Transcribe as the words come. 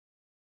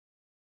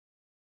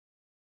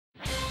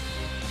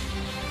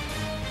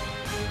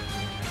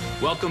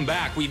Welcome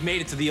back. We've made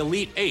it to the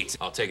Elite Eight.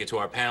 I'll take it to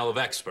our panel of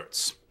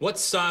experts. What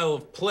style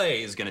of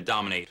play is going to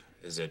dominate?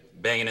 Is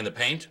it banging in the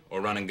paint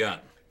or run and gun?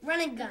 Run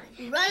and gun.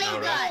 Run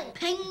and gun.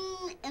 Pain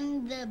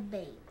in the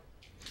bay.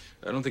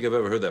 I don't think I've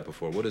ever heard that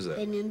before. What is that?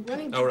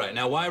 All right,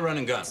 now why run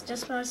and gun? It's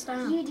just my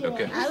style. You do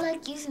Okay. it. I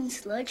like using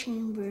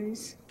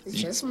sledgehammers. It's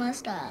just my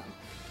style.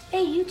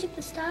 Hey, you took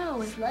the style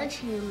with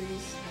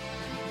sledgehammers.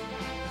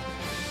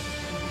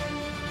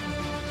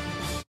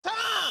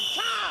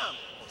 Tom!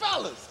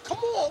 Fellas, come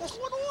on, what's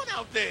going on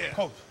out there?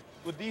 Coach,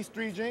 with these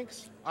 3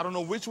 drinks, I don't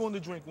know which one to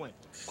drink when.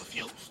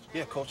 Confused.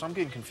 Yeah, Coach, I'm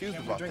getting confused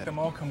about drink that. them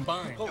all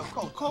combined.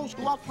 Coach,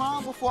 do I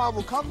prime before I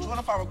recover? What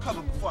if I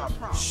recover before I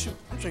prime? Shoot,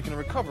 I'm drinking to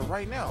recover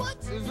right now. What?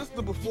 Is this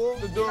the before,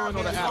 the during,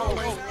 or the after?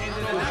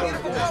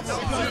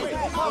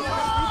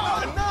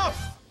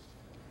 Enough!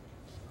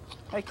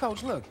 Hey,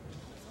 Coach, look.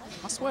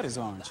 My sweater's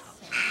orange.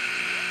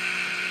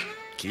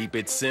 Keep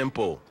it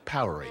simple.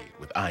 Powerade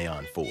with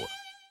Ion 4.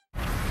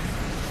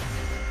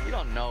 You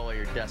don't know what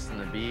you're destined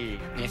to be.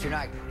 And if you're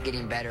not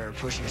getting better or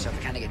pushing yourself,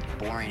 it kind of gets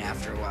boring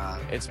after a while.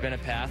 It's been a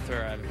path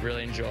where I've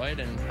really enjoyed,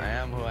 and I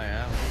am who I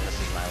am. This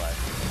is my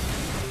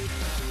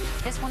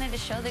life. Just wanted to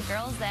show the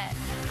girls that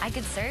I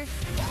could surf.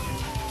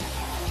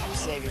 I'm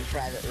saving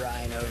Private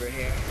Ryan over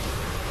here.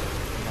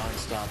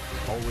 Non-stop,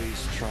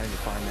 always trying to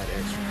find that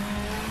extra.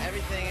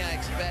 Everything I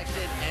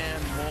expected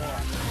and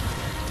more.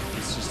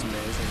 It's just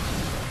amazing.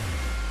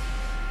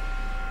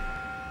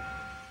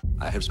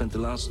 I have spent the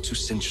last 2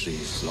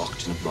 centuries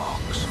locked in a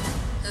box.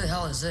 Who the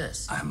hell is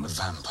this? I am a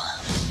vampire.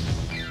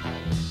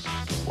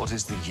 What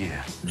is the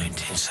year?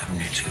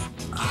 1972.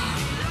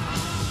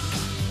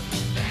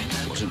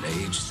 What an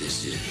age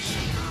this is.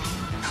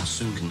 How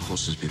soon can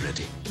horses be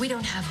ready? We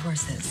don't have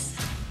horses.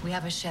 We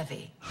have a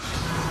Chevy.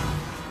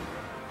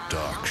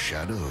 Dark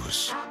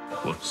shadows.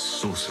 What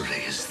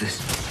sorcery is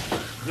this?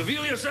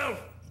 Reveal yourself,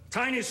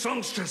 tiny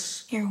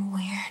songstress. You're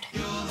weird.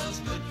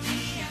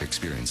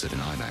 Experience it in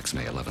IMAX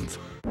May 11th.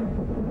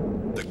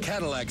 The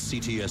Cadillac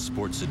CTS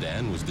Sport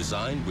Sedan was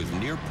designed with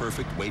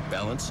near-perfect weight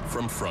balance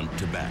from front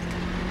to back.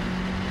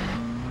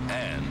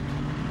 And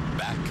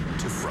back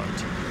to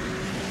front.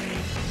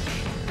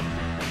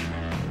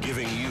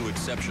 Giving you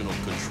exceptional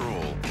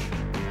control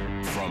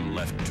from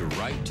left to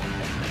right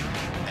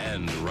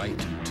and right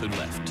to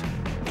left.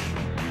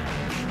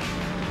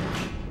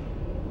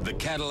 The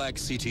Cadillac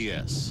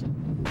CTS.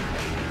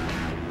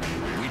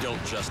 We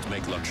don't just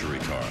make luxury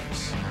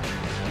cars.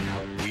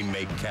 We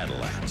make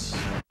Cadillacs.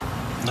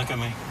 Look at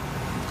me.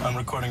 I'm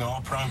recording all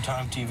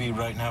primetime TV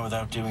right now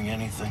without doing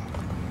anything.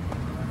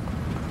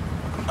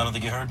 I don't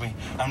think you heard me.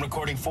 I'm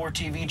recording 4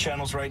 TV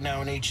channels right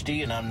now in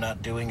HD, and I'm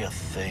not doing a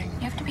thing.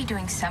 You have to be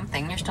doing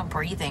something. You're still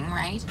breathing,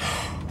 right?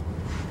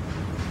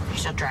 You're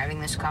still driving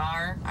this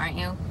car, aren't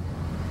you?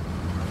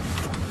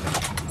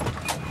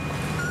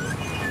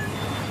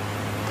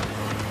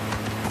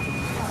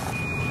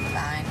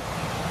 Fine.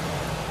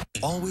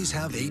 Always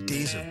have 8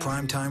 days of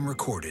primetime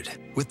recorded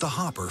with the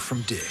Hopper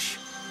from Dish.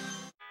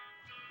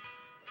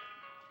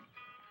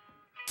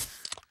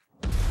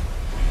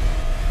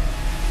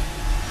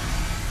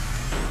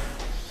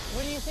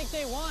 What do you think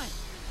they want?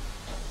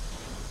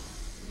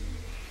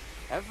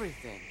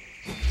 Everything.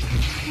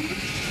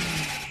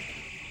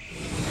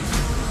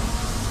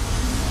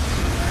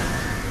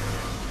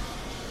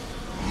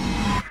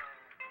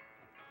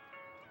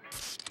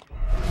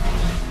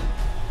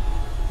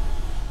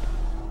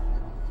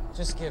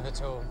 Just give it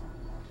to him.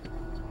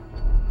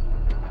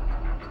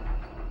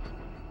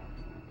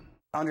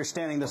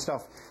 Understanding this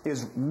stuff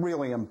is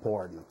really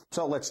important.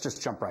 So let's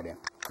just jump right in.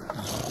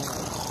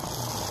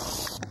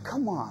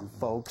 Come on,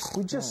 folks.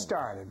 We just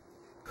started.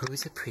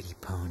 Who's a pretty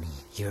pony?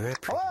 You're a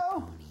pretty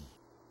Hello? pony.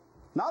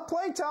 Not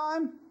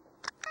playtime.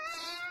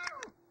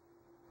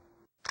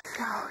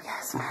 Oh,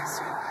 yes,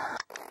 master.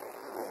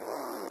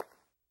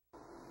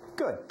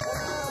 Good.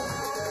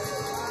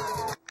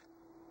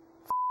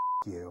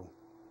 You.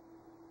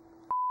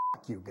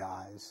 You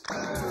guys.